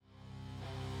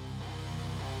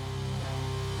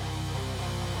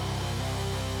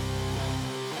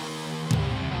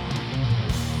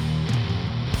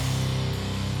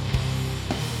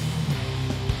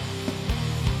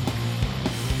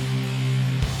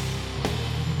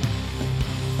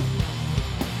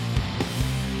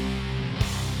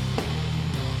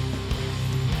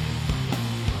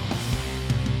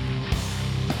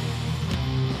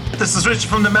This is Richard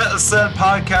from the Metal Cell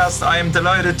podcast. I am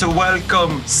delighted to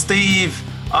welcome Steve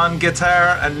on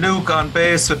guitar and Luke on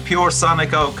bass with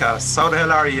Puresonic Outcasts. How the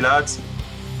hell are you, lads?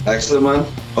 Excellent, man.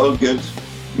 All good.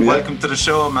 Yeah. Welcome to the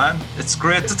show, man. It's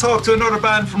great to talk to another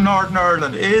band from Northern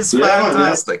Ireland. It is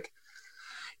fantastic.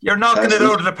 You're knocking it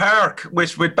out of the park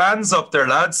with bands up there,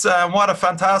 lads. What a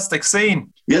fantastic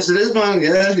scene. Yes, it is, man.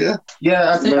 Yeah.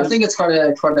 I think it's quite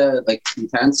a like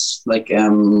intense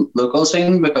local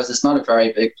scene because it's not a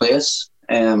very big place,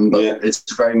 but it's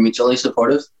very mutually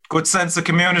supportive. Good sense of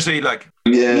community, like.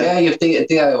 Yeah, you have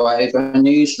DIY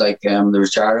venues like there's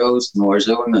Jarrows and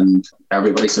Warzone, and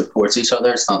everybody supports each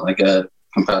other. It's not like a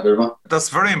competitive one. That's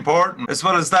very important. As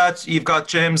well as that, you've got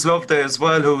James Loveday as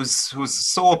well, who's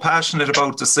so passionate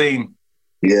about the scene.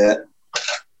 Yeah,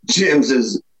 James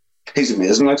he's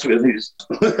amazing, actually.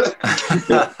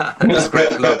 That's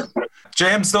great. Look,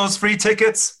 James, those free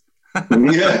tickets.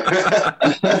 Yeah.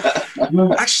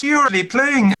 Actually, you're really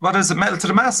playing, what is it, Metal to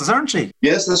the Masses, aren't you?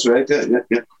 Yes, that's right. Yeah.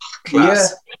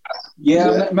 Class.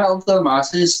 Yeah. Metal to the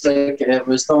Masses, like it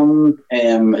was done.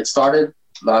 It started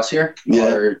last year,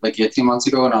 or like 18 months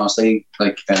ago, and honestly,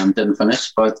 didn't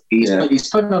finish. But he's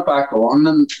putting it back on,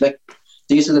 and like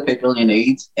these are the people you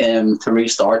need to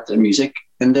restart the music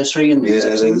industry and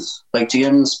music scene. Like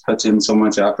James puts in so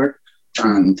much effort,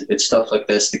 and it's stuff like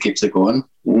this that keeps it going.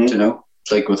 Mm-hmm. You know,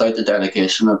 like without the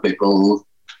dedication of people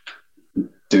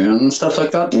doing stuff like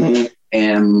that, you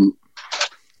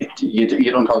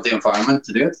don't have the environment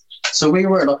to do it. So we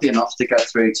were lucky enough to get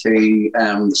through to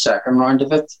the second round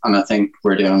of it, and I think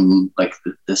we're doing like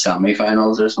the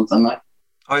semi-finals or something like.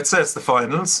 I'd say it's the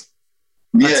finals.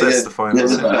 It's the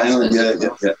finals.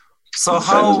 Yeah. So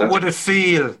how would it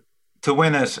feel to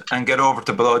win it and get over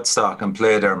to Bloodstock and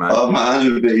play there, man? Oh man,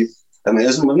 it would be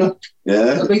amazing, wouldn't it?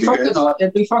 Yeah, it'd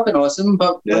be fucking awesome.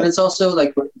 But it's also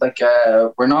like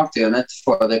we're not doing it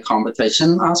for the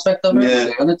competition aspect of it. Yeah.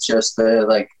 We're doing it just to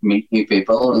like meet new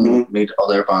people and meet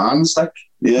other bands, and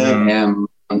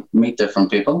meet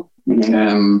different people.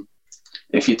 Mm-hmm.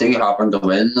 If you do happen to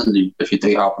win, and if you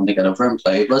do happen to get over and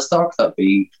play Bloodstock, that'd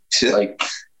be like.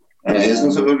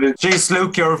 Jeez,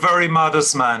 Luke, you're a very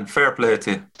modest man. Fair play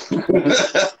to you.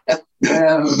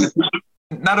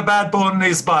 Not a bad bone in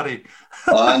his body.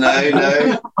 Oh,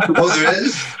 no. Oh, there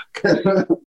is.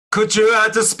 Could you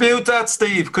dispute that,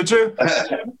 Steve? Could you?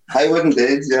 I wouldn't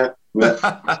did, yeah.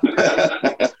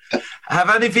 Have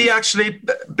any of you actually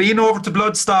been over to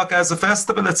Bloodstock as a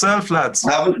festival itself, lads?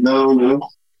 I haven't, no.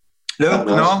 Luke,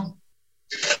 no?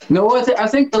 No, I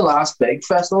think the last big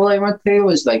festival I went to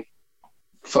was like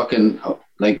fucking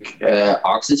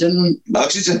Oxygen.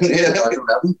 Oxygen, yeah.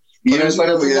 2011.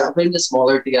 I've been the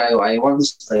smaller DIY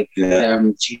ones like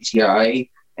GTI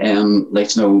and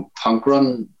punk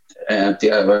run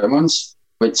DIY ones,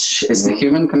 which is the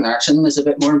human connection is a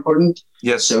bit more important.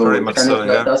 Yes, so very much so.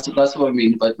 Yeah. That's what I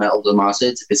mean about Metal to the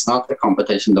Masses. It's not the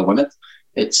competition to win it.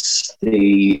 It's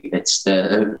the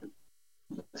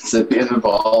being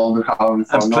involved, having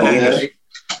fun, and playing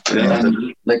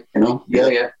it.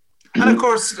 And of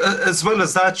course, as well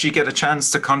as that, you get a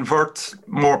chance to convert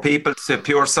more people to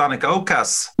Puresonic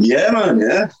Outcasts. Yeah, man.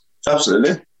 Yeah,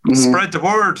 absolutely. Mm-hmm. Spread the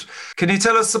word. Can you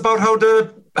tell us about how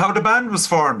the band was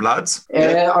formed, lads?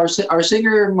 Our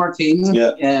singer Martin,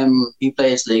 he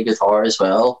plays lead guitar as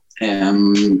well.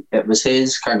 It was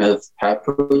his kind of pet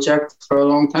project for a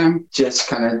long time. Just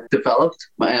kind of developed,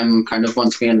 kind of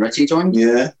once me and Richie joined.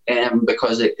 Yeah.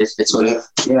 Because it's sort of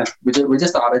we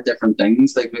just added different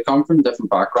things. Like we come from different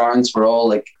backgrounds. We're all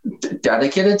like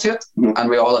dedicated to it, and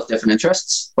we all have different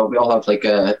interests. But we all have like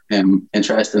a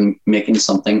interest in making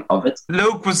something of it.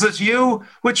 Luke, was it you?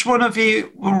 Which one of you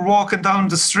were walking down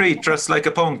the street dressed like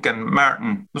a punk? And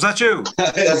Martin, was that you?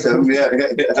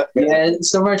 Yeah.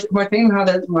 So Martin had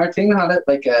it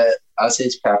like as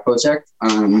his pet project,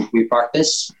 and we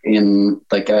practice in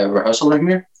like a rehearsal room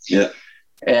here. Yeah.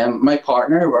 My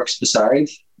partner works beside,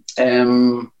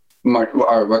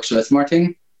 works with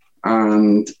Martin,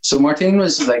 and so Martin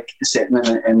was like sitting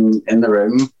in the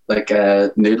room, like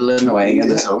noodling away in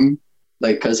his own,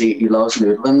 like because he loves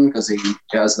noodling because he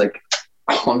has like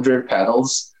 100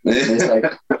 pedals. It's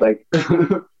like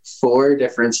 4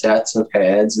 different sets of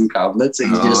heads and cabinets.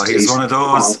 He's one of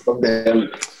those.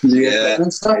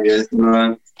 And stuff.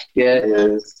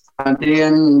 Yeah. And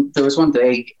then there was one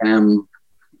day,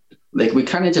 we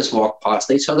kind of just walked past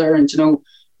each other, and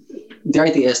the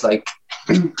idea is like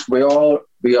we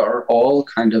are all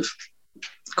kind of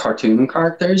cartoon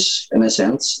characters in a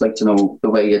sense, like the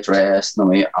way you dress and the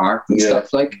way you act and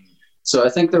stuff like. So I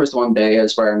think there was one day I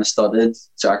was wearing a studded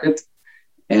jacket.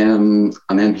 And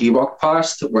then he walked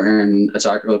past wearing a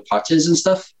jacket with patches and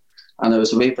stuff. and there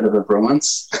was a wee bit of a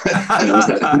bromance. And it was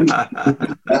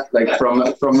like from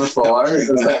afar. It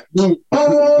was like,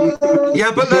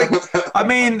 yeah, but like, I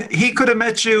mean, he could have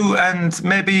met you and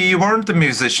maybe you weren't a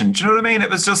musician. Do you know what I mean? It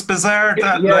was just bizarre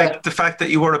that, like, the fact that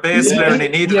you were a bass player and he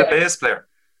needed a bass player.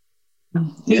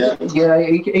 Yeah,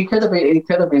 he could have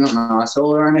been an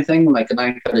asshole or anything. Like, and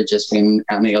I could have just been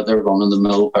any other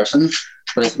run-of-the-mill person.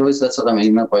 But I suppose that's what I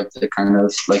mean about the kind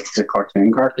of like the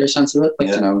cartoon character sense of it. Like,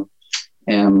 you know,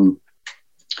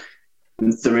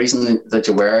 the reason that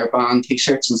you wear band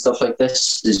t-shirts and stuff like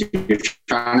this is you're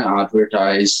trying to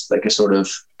advertise like a sort of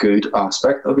good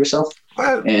aspect of yourself.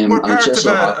 Well, we're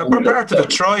part of a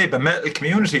tribe, a metal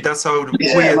community. That's how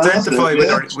we identify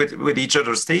with each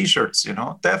other's t-shirts, you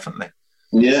know, definitely.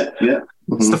 Yeah.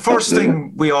 It's the first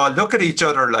thing we all look at each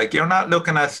other like. You're not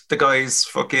looking at the guy's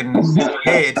fucking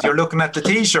head. You're looking at the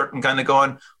t-shirt and kind of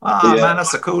going, man,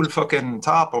 that's a cool fucking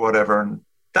top or whatever. And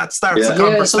that starts a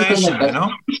conversation, like, you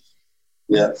know?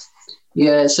 Yeah.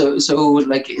 Yeah, so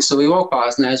we walked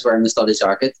past and I was wearing the study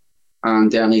jacket, and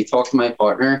then he talked to my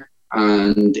partner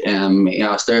and he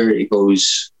asked her, he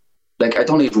goes, like, I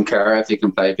don't even care if he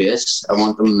can play bass. I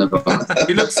want him in the band.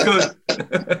 He looks good.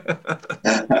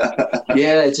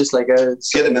 Yeah, it's just like a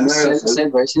get him in there.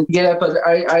 Celebration. Yeah, but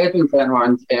I have been playing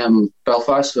around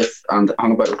Belfast and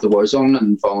hung about with the Warzone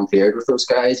and volunteered with those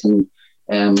guys, and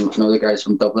I know the guys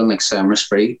from Dublin, like Summer's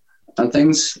Free and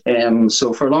things.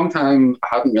 So for a long time, I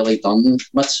haven't really done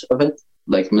much of it,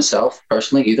 like myself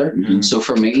personally either. Mm-hmm. So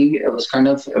for me, it was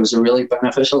a really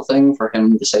beneficial thing for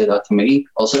him to say that to me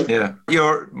also. Yeah.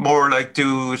 You're more like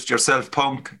do-it-yourself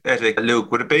punk ethic,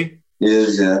 Luke, would it be?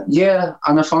 Yeah,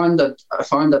 and I found that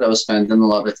I was spending a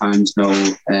lot of times,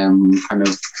 kind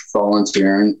of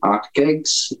volunteering at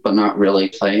gigs, but not really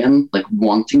playing, like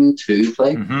wanting to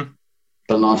play,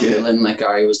 but not feeling like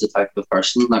I was the type of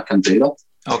person that can do that.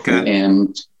 Okay.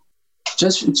 And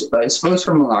just, I suppose,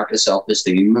 from a lack of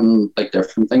self-esteem and like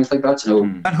different things like that. So.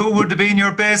 And who would have been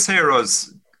your bass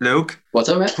heroes, Luke? What's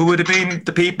that, mate? Who would have been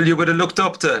the people you would have looked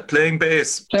up to playing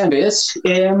bass? Playing bass.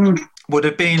 Would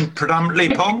it have been predominantly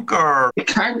punk or?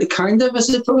 Kind of, I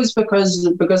suppose,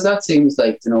 because that seems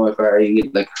like, you know, a very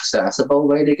like accessible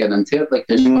way to get into it. Like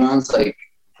there's bands like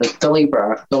Billy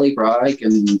Bragg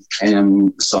and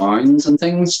sounds and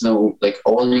things. You know, like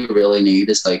all you really need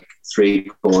is like 3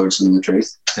 chords and the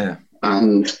truth. Yeah.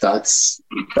 And that's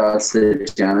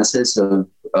the genesis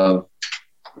of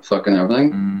fucking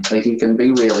everything. Like you can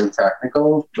be really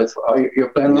technical with how you're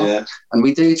playing on. And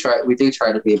we do try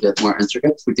to be a bit more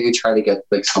intricate. We do try to get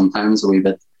like sometimes a wee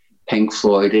bit Pink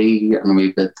Floyd-y and a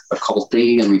wee bit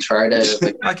occulty, and we try to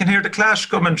like, I can hear the Clash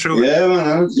coming through.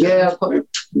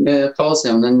 Paul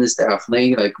Simon is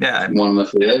definitely like one of my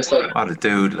favorites. Like, what a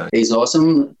dude! Like. He's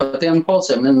awesome. But then Paul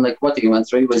Simon, like what he went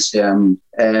through was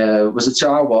it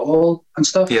Jar Wobble and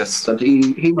stuff. Yes. But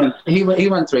he went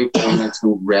through playing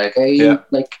into reggae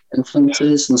like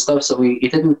influences and stuff. So he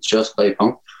didn't just play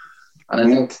punk. And I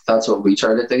think that's what we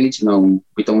try to do. You know,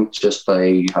 we don't just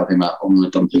play heavy metal. We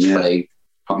don't just play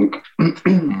punk.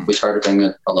 We try to bring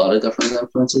a lot of different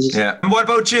influences. Yeah. And what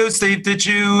about you, Steve? Did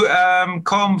you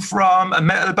come from a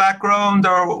metal background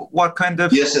or what kind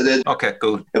of? Yes, I did. Okay,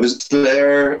 good. It was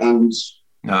Claire and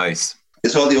nice.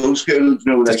 It's all the old school, you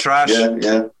know, the like, trash.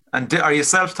 Yeah. And are you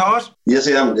self-taught? Yes,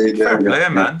 I am. Indeed. Fair play,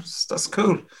 man. That's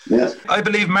cool. Yeah. I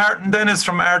believe Martin then is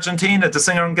from Argentina, the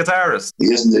singer and guitarist.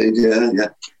 Yes, indeed. Yeah.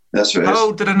 That's right.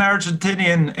 How did an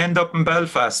Argentinian end up in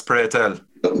Belfast, pray tell?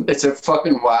 It's a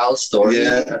fucking wild story.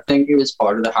 Yeah. I think he was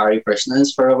part of the Hare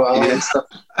Krishnas for a while and stuff.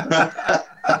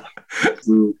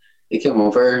 He came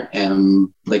over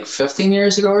like 15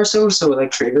 years ago or so. So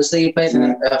like previously he played in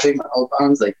heavy metal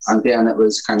bands, like, and then it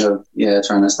was kind of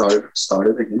trying to start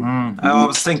it again. I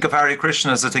always think of Hare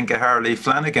Krishna as I think of Harley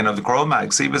Flanagan of the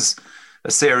Cro-Mags. He was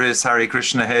a serious Hare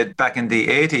Krishna head back in the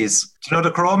 80s. Do you know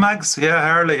the Cro-Mags? Yeah,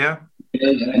 Harley, yeah.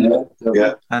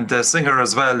 Yeah. And the singer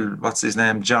as well, what's his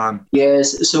name? John.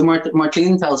 Yes, so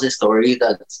Martin tells a story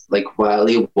that like while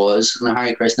he was in the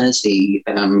Hare Krishnas, he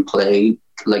played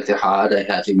like they had a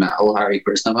heavy metal Hare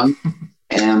Krishna band.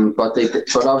 But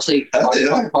obviously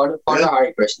part of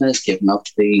Hare Krishna is giving up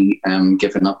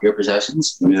your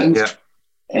possessions and things.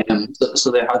 Yeah.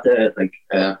 So they had to like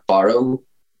borrow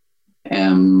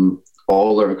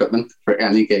all their equipment for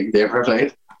any gig they ever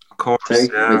played. Of course,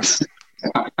 yeah.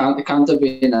 It can't have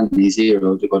been an easy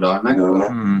road to go down. Like.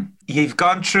 You've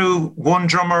gone through one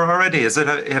drummer already. Is it?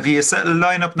 Have you a settled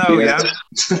lineup now? Yeah.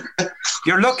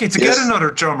 You're lucky to get another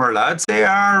drummer, lads. They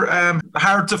are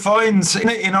hard to find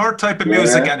in our type of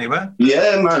music, anyway.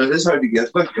 Yeah, man, it is hard to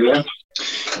get. But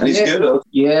And he's good, though.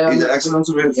 Yeah. He's excellent.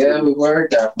 Yeah, we were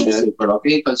definitely super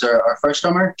lucky because our first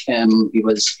drummer,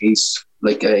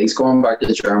 he's going back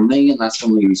to Germany, and that's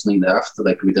when we recently left.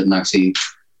 Like, we didn't actually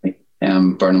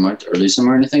burn him out or lose him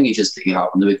or anything. He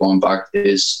happened to be going back to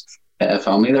his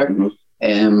family there.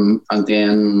 And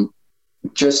then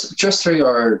just through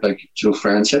our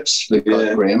friendships, we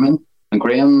got Graham in. And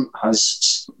Graham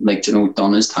has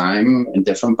done his time in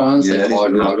different bands,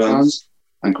 hard rock bands.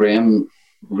 And Graham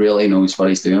really knows what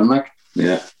he's doing,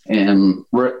 and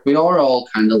we are all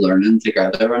kind of learning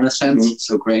together in a sense.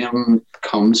 So Graham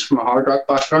comes from a hard rock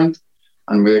background,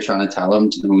 and we're trying to tell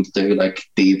him to do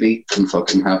D-beat and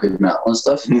fucking heavy metal and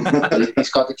stuff. But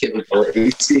he's got the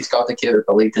capability. He's got the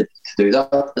capability to do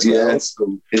that as well.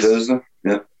 So he does.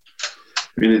 Yeah.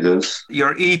 Really does.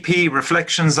 Your EP,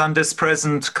 Reflections on This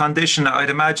Present Condition, I'd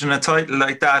imagine a title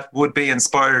like that would be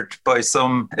inspired by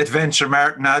some adventure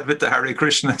Martin had with the Hare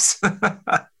Krishnas.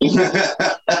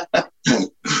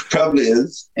 Probably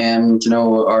is. And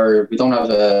we don't have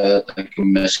a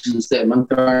mission statement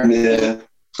or anything,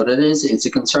 but it's a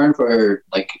concern for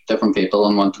different people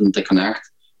and wanting to connect.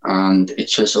 And it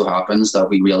just so happens that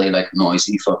we really like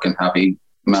noisy fucking heavy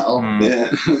metal.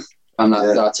 And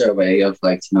that's our way of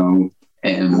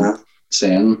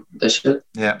saying this shit.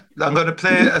 Yeah, I'm going to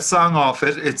play a song off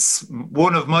it. It's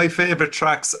one of my favourite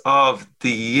tracks of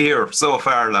the year so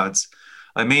far, lads.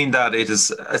 I mean that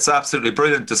it's absolutely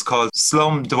brilliant. It's called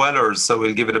Slum Dwellers, so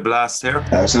we'll give it a blast here.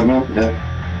 Excellent,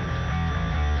 yeah.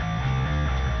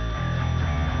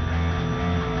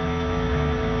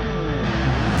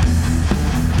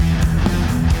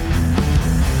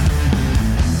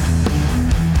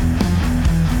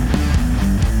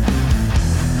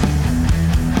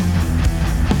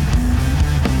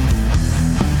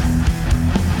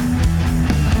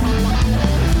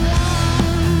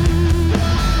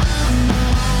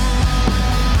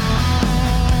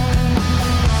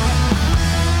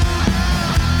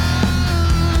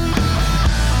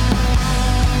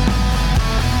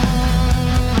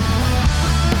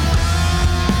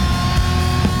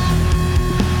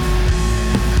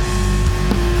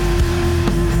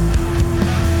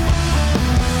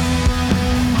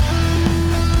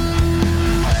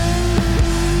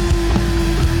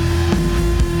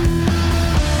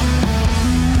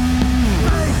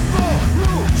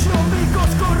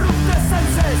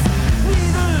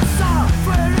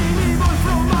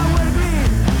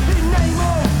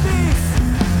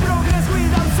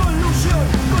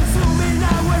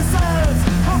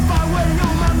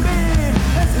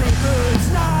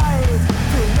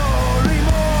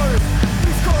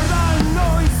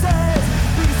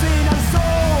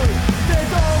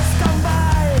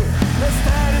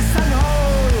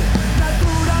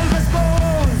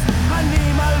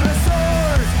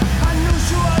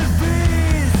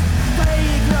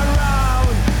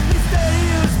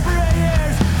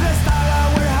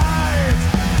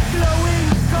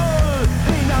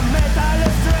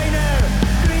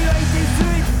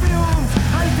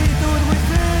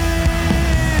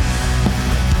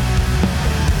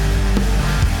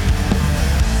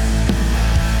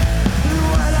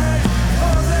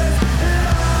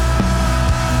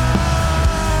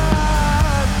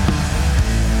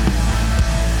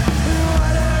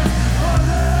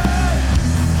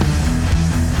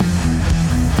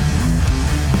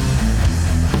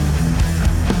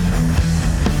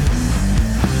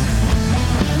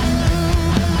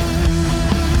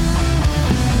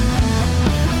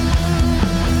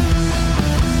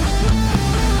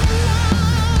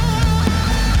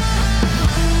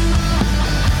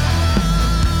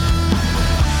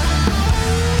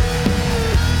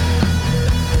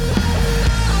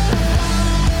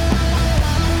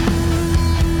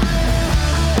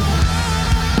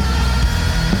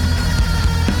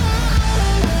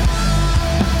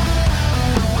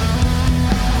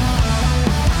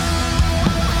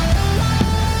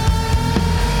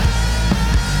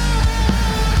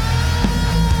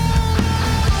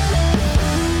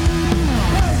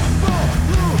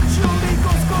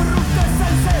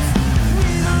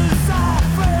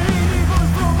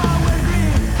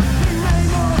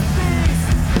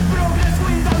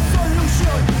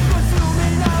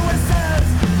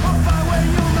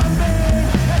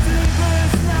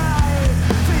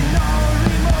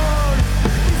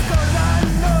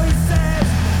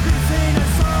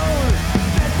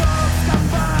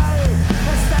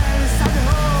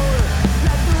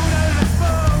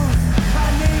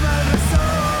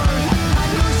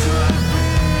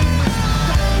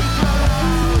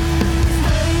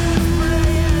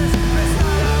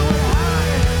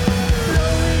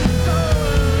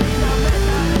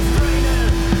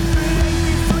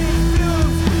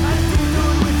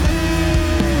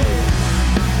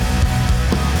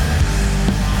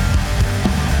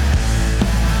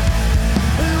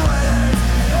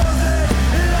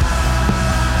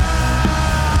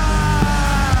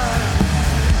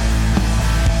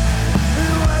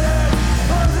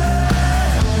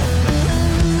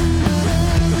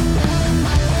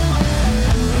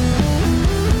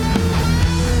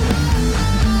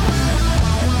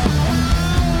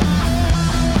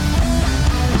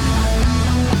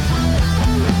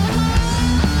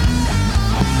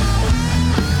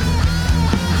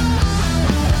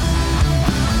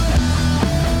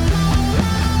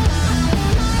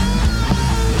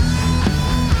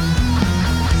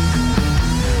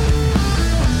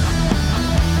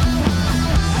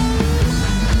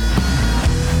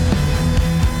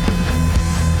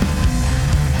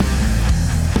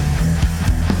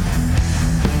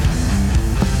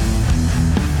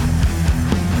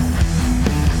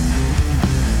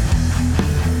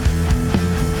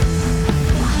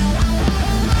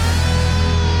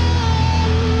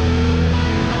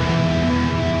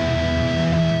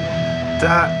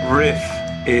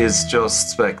 is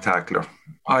just spectacular.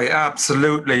 I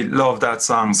absolutely love that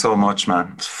song so much,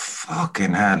 man.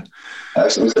 Fucking hell.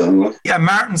 Excellent song. Yeah,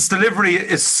 Martin's delivery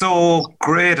is so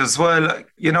great as well.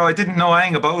 You know, I didn't know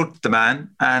anything about the man,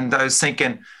 and I was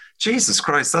thinking, Jesus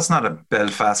Christ, that's not a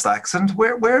Belfast accent.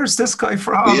 Where's this guy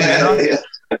from? Yeah, you know?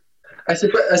 yeah. I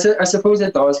suppose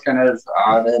it does kind of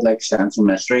add a like sense of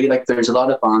mystery. Like there's a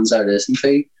lot of bands I listen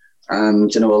to,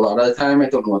 and you know, a lot of the time I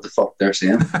don't know what the fuck they're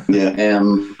saying. Yeah.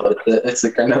 But it's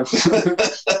the kind of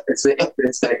it's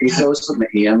the ethos and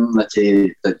the aim that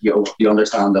you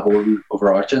understand the whole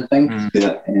overarching thing.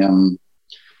 Yeah.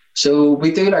 So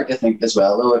we do like to think as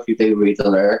well, though, if you do read the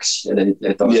lyrics,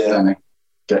 it does kind of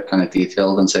get kind of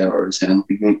detailed and say what we're saying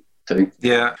too.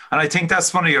 Yeah, and I think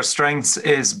that's one of your strengths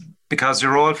is because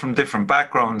you're all from different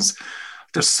backgrounds.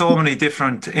 There's so many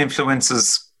different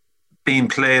influences being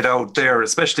played out there,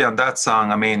 especially on that song.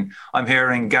 I mean, I'm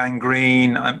hearing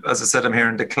Gangrene. As I said, I'm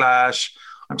hearing The Clash.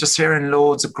 I'm just hearing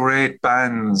loads of great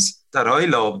bands that I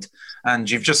loved. And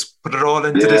you've just put it all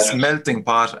into this melting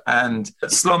pot, and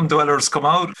Slum Dwellers come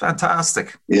out.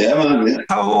 Fantastic. Yeah, man. Yeah.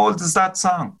 How old is that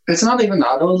song? It's not even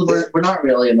that old. We're not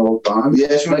really an old band. Yeah,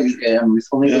 it's like, we've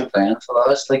only been playing for the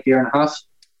last like year and a half.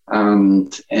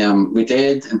 And we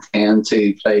did intend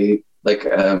to play like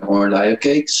more live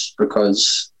gigs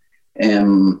because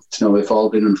you know, we've all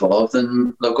been involved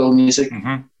in local music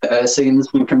scenes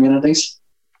and communities,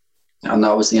 and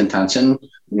that was the intention.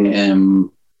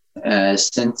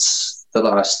 Since the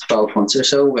last 12 months or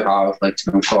so, we have like,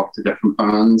 you know, talked to different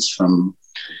bands from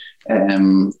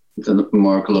the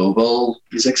more global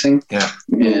music scene. Yeah.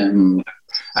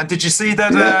 And did you see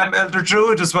that Elder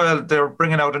Druid as well? They're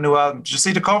bringing out a new album. Did you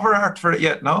see the cover art for it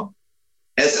yet? No?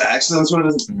 It's excellent. Sort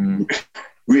of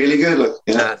really good. Look.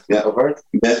 Yeah.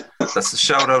 That's a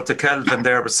shout out to Kelvin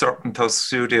there with Serpent Tusk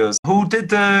Studios. Who did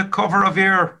the cover of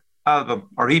your album,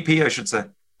 or EP, I should say?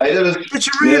 I did it. Did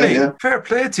you really? Yeah. Fair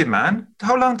play to you, man.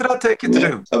 How long did that take you to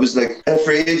do? I was like,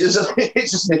 for ages.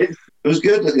 It was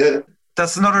good. Yeah.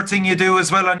 That's another thing you do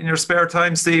as well in your spare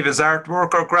time, Steve, is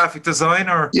artwork or graphic design,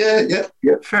 or? Yeah.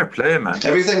 Fair play, man.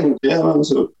 Everything, yeah, man.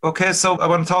 So. Okay, so I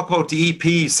want to talk about the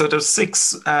EP. So there's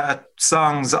 6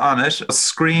 songs on it. A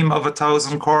Scream of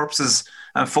 1,000 Corpses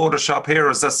and Photoshop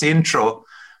Heroes. That's the intro.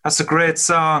 That's a great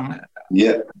song.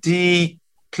 Yeah. Do you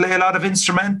play a lot of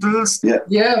instrumentals?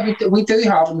 Yeah, we do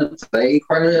have to play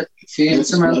quite a few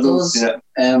instrumentals. Yeah.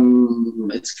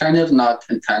 It's kind of not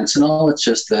intentional. It's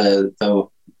just the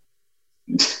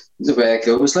way it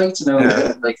goes, like, you know,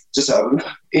 like just having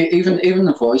even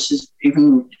the voices,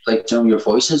 even like, you know, your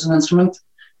voice is an instrument,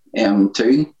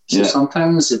 too. So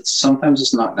sometimes it's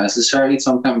not necessary.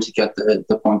 Sometimes you get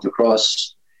the point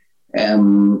across,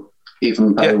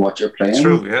 even by what you're playing.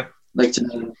 True, yeah. Like, you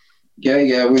know,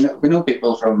 we know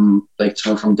people from, like,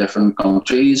 you know, from different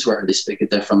countries where they speak a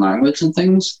different language and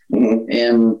things.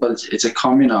 But it's a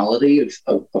communality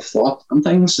of thought and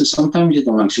things. So sometimes you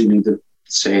don't actually need to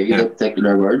say the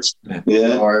particular words,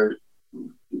 or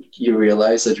you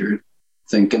realize that you're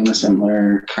thinking a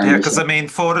similar kind of because I mean,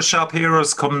 Photoshop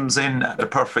Heroes comes in at the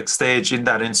perfect stage in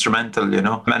that instrumental, you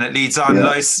know, and it leads on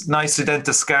nicely then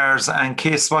to Scars and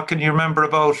Kiss. What can you remember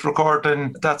about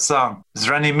recording that song? Is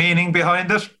there any meaning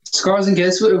behind it? Scars and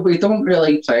Kiss, we don't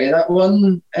really play that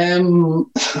one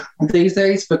these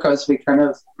days because we kind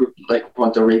of like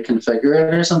want to reconfigure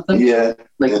it or something. We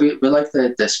like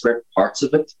the disparate parts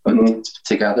of it, but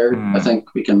together I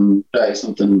think we can try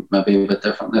something maybe a bit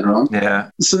different later on.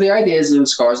 So the idea is in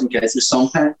Scars and Kiss is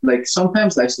sometimes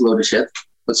life's a load of shit,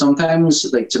 but sometimes,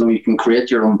 like, you know, you can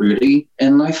create your own beauty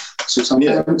in life. So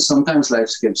sometimes life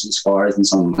gives you scars and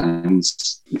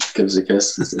sometimes it gives a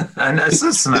kiss. And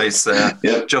it's nice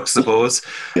juxtapose.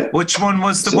 Which one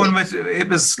was the one with, it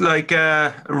was like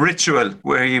a ritual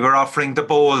where you were offering the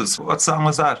bowls? What song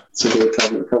was that? So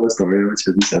tell a story which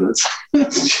didn't say it.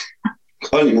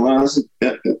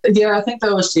 I think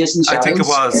that was Chasing Shadows. I think it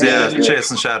was,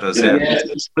 Chasing Shadows,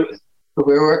 We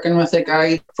were working with a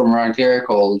guy from around here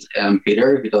called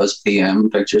Peter, who does PM,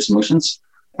 Pictures and Motions,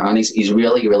 and he's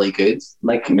really, really good.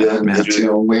 Like, you know,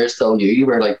 we're still new,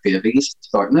 we're like babies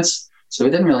starting this, so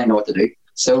we didn't really know what to do.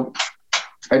 So,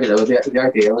 I don't know, the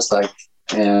idea was like,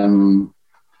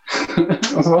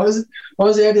 what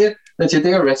was the idea? That you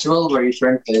do a ritual where you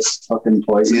drink this fucking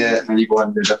poison and you go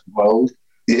into a different world,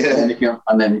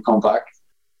 and then you come back.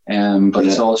 But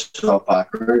it's all shot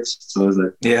backwards. So is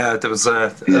it? Yeah, there was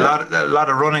a lot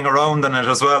of running around in it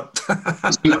as well. It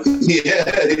was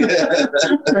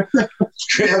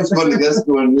fun to get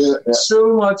going. Yeah.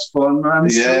 So much fun, man.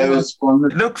 Yeah, it was fun.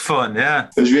 It looked fun, yeah.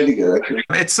 It was really good, actually.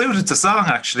 It suited the song,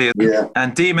 actually. Yeah.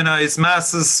 And Demonized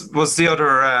Masses was the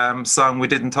other song we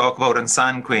didn't talk about, and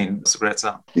Sand Queen. It's a great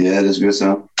song. Yeah, it is a good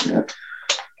song. Yeah.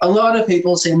 A lot of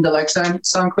people seem to like Sand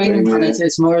Queen, and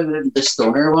it's more the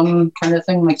stoner one kind of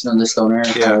thing, like the stoner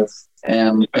kind of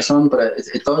song, but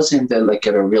it does seem to like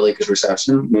get a really good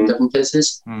reception in different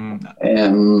places,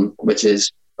 which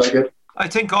is quite good. I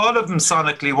think all of them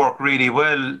sonically work really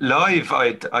well live.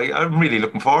 I'm really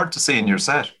looking forward to seeing your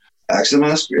set. Excellent,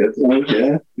 that's great.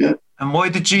 Yeah. And why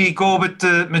did you go with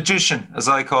the magician, as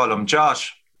I call him,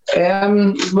 Josh?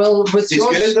 Well, with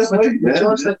Josh,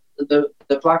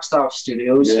 the Blackstaff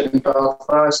Studios in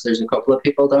Belfast, there's a couple of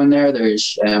people down there.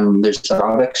 There's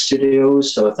Arabic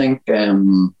Studios, so I think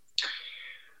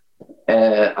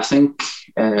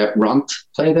Runt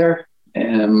play there,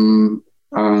 and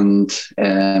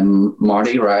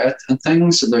Marty Riot and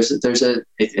things. So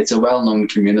it's a well-known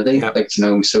community,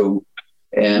 so.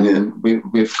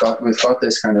 We've got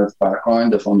this kind of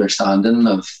background of understanding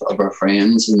of our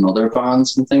friends and other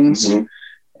bands and things.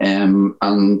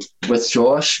 And with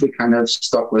Josh, we kind of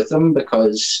stuck with him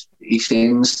because he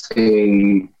seems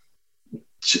to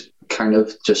kind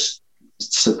of just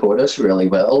support us really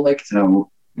well. Like,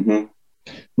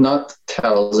 not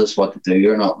tells us what to do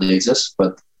or not leads us,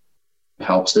 but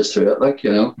helps us through it.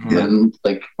 And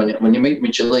like when you meet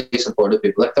mutually supportive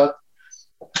people like that,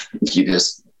 you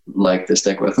just like to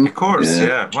stick with him. Of course,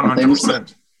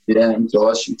 100%. Yeah, and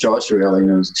Josh really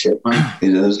knows the shit, man.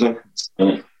 He does, look.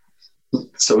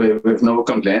 So we've no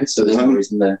complaints, so there's no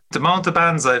reason to... The amount of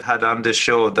bands I've had on this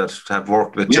show that have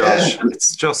worked with Josh,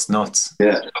 it's just nuts.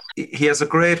 Yeah. He has a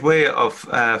great way of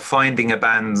finding a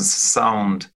band's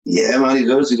sound. Yeah, man, he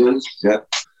does, yeah.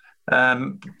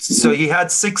 So he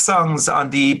had 6 songs on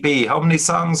the EP. How many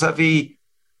songs have he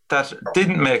that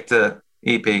didn't make the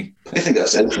EP? I think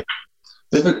that's it.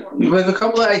 We have a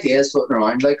couple of ideas floating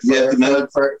around.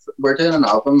 We're doing an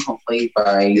album hopefully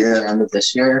by the end of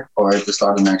this year or the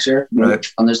start of next year. Right.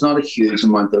 And there's not a huge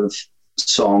amount of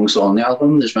songs on the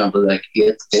album. There's maybe like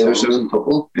 8 songs in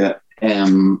total. Yeah.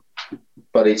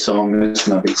 But each song is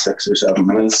maybe 6 or 7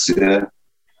 minutes. Yeah.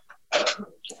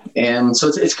 So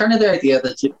it's kind of the idea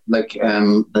that you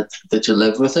that you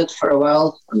live with it for a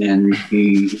while and then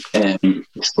you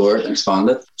explore it and expand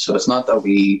it. So it's not that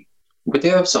we do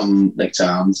have some like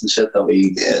jams and shit that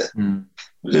we And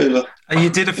you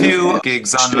did a few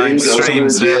gigs, online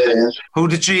streams. Yeah. Who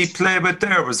did you play with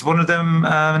there? Was one of them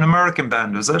an American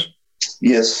band, was it?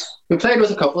 Yes. We played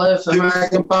with a couple of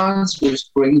American bands.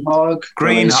 There's Greenhog.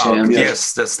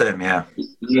 Yes, that's them, yeah.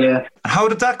 Yeah. How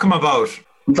did that come about?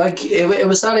 Like it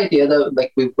was that idea that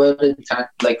like we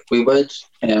would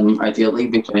ideally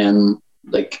be playing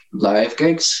like live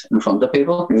gigs in front of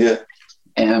people. Yeah.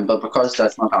 But because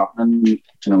that's not happening,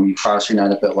 you cast your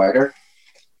net a bit wider.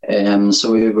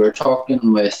 So we were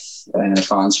talking with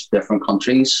fans from different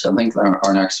countries. I think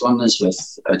our next one is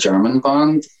with a German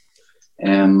band,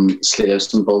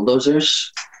 Slaves and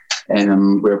Bulldozers.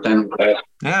 We're playing with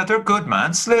yeah, they're good,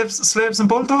 man. Slaves and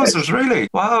Bulldozers, really?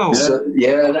 Wow. So,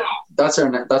 that's our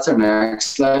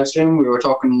next live stream. We were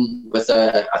talking with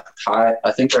a Thai,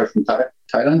 I think they're from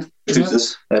Thailand.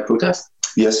 Protest.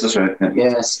 Yes, that's right. Yeah.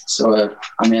 Yes. So there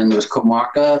was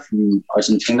Comarca from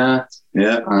Argentina.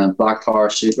 Yeah. And Black Tar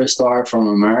Superstar from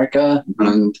America.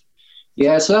 And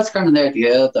so that's kind of the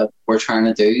idea that we're trying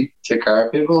to do, take care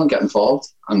of people and get involved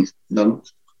and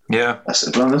yeah. That's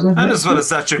it, isn't it? And as well as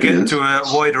that, you're getting to a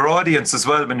wider audience as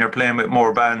well when you're playing with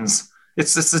more bands.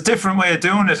 It's a different way of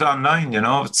doing it online,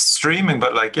 It's streaming,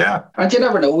 but And you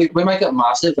never know. We might get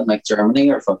massive in like Germany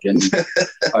or fucking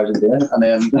Argentina, and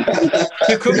then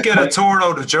you could get a tour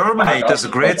out of Germany. There's a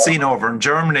great scene over in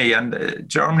Germany, and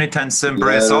Germany tends to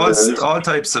embrace all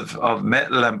types of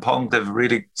metal and punk. They have a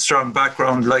really strong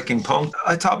background liking punk.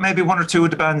 I thought maybe 1 or 2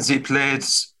 of the bands you played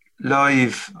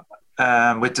live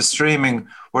with the streaming,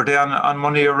 were they on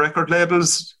one of your record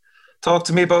labels? Talk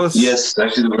to me about. Yes,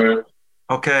 actually they were.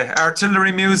 Okay,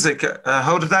 Artillery Music.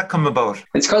 How did that come about?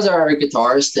 It's because our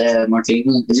guitarist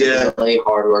Martin is a really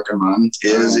hard working man.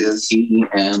 Yes. He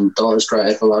does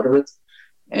drive a lot of it.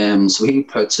 So he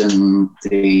puts in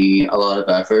a lot of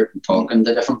effort in talking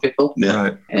to different people.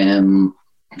 Yeah.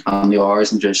 On the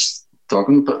hours and just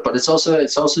talking, but it's also a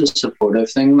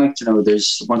supportive thing. Like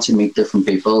there's once you meet different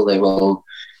people, they will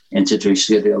introduce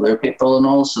you to other people and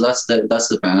all. So that's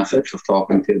the benefit of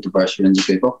talking to a diverse range of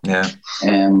people. Yeah.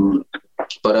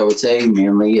 but I would say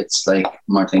mainly it's like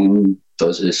Martin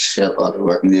does a shit lot of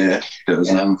work. Yeah,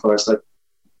 for us. Like,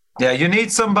 yeah, you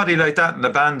need somebody like that in the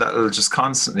band that'll just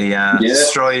constantly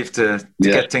strive to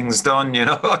get things done, you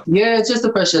know. Yeah, it's just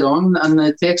to push it on, and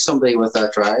it takes somebody with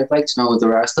that drive. Like, you know, the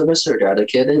rest of us are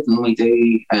dedicated, and we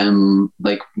do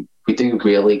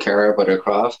really care about our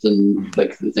craft and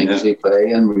like the things we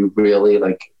play, and we really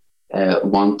like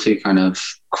want to kind of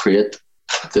create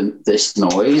this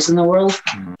noise in the world.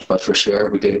 But for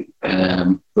sure, we do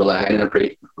rely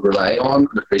on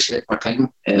and appreciate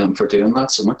Martin for doing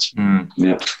that so much.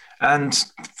 Yeah. And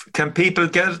can people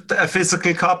get a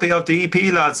physical copy of the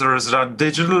EP, lads, or is it on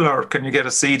digital, or can you get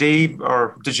a CD,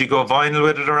 or did you go vinyl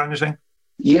with it or anything?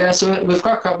 Yeah, so we've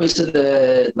got copies of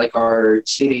our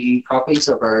CD copies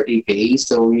of our EP,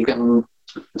 so you can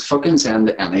fucking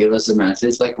send any of us a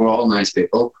message. Like, we're all nice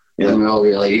people, and we all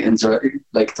really enjoy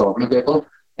like talking to people.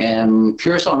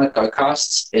 Puresonic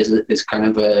Outcasts is kind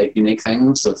of a unique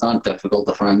thing, so it's not difficult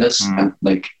to find us. And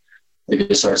like, if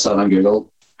you search that on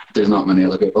Google, there's not many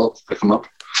other people that come up.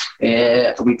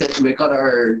 We got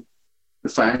our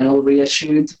final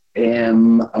reissued.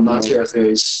 I'm not sure if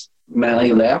there's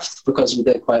many left because we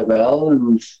did quite well,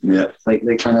 and like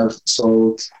they kind of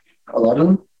sold a lot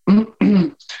of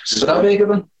them. So that'll be a good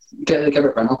one. Get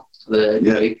it final.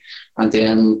 And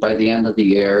then by the end of the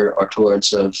year or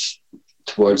towards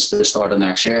the start of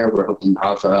next year, we're hoping to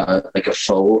have a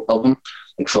full album,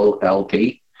 like full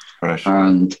LP. Right.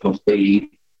 And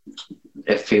hopefully,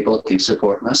 if people keep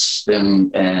supporting us, then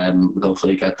we'll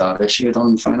hopefully get that issued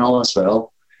on vinyl as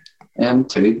well.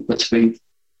 Too, which would be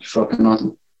fucking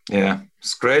awesome. Yeah,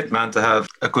 it's great, man, to have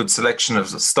a good selection of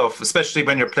stuff, especially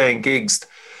when you're playing gigs.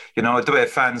 You know, the way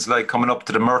fans like coming up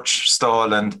to the merch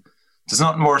stall, and there's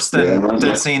nothing worse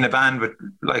than seeing a band with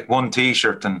like one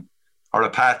T-shirt or a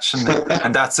patch,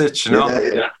 and that's it, you know.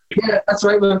 Yeah, that's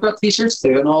right. We've got T-shirts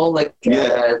too, and all. Like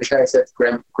the guys at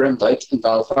Grim Dyke in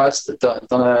Belfast have done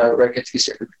a regular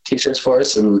T-shirts for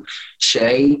us, and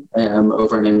Shay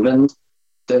over in England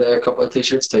did a couple of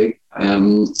T-shirts too.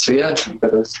 So yeah,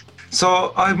 that is.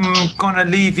 So I'm going to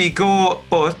leave you go,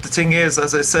 but the thing is,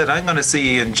 as I said, I'm going to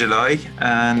see you in July,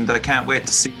 and I can't wait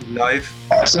to see you live.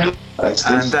 Excellent.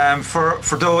 And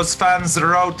for those fans that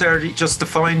are out there, just to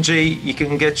find you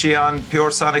can get you on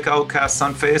Puresonic Outcasts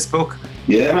on Facebook.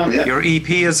 Yeah, man, yeah. Your EP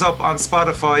is up on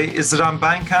Spotify. Is it on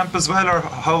Bandcamp as well, or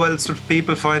how else would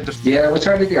people find it? Yeah, we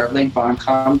try to do everything.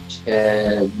 Bandcamp,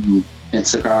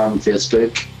 Instagram,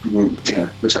 Facebook. Yeah,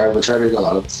 we try to do a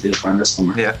lot of it. Find us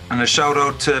somewhere. Yeah, and a shout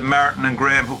out to Martin and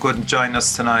Graham who couldn't join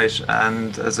us tonight.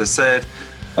 And as I said,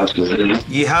 absolutely,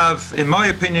 you have, in my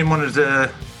opinion, one of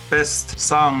the best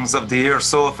songs of the year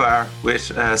so far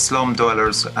with Slum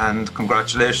Dwellers, and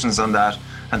congratulations on that.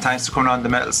 And thanks for coming on the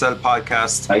Metal Cell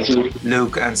podcast. Thank you,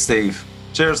 Luke and Steve.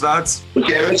 Cheers, lads.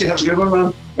 Okay, Richie, have a good one,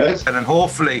 man. Right. And then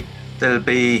hopefully they'll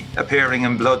be appearing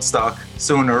in Bloodstock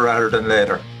sooner rather than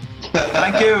later.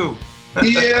 Thank you.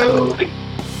 Yeah.